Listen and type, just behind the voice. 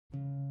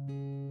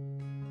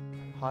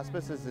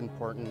Hospice is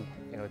important.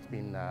 It's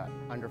been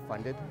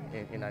underfunded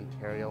in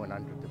Ontario and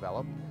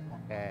underdeveloped,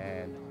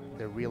 and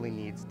there really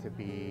needs to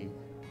be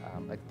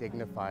a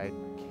dignified,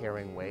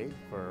 caring way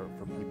for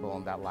people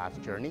on that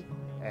last journey.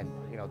 And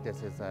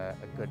this is a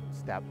good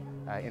step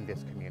in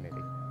this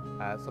community.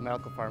 So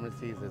Medical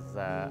Pharmacies is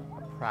a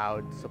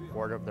proud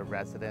supporter of the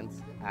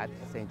residents at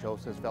St.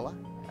 Joseph's Villa.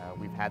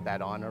 We've had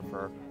that honor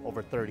for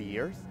over 30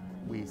 years.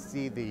 We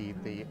see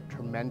the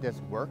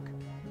tremendous work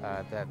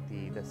that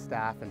the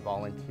staff and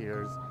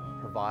volunteers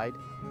provide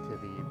to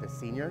the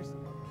seniors,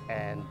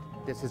 and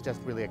this is just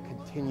really a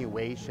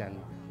continuation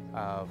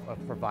of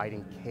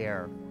providing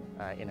care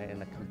in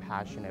a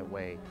compassionate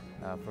way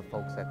for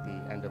folks at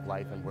the end of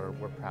life, and we're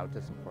proud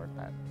to support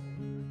that.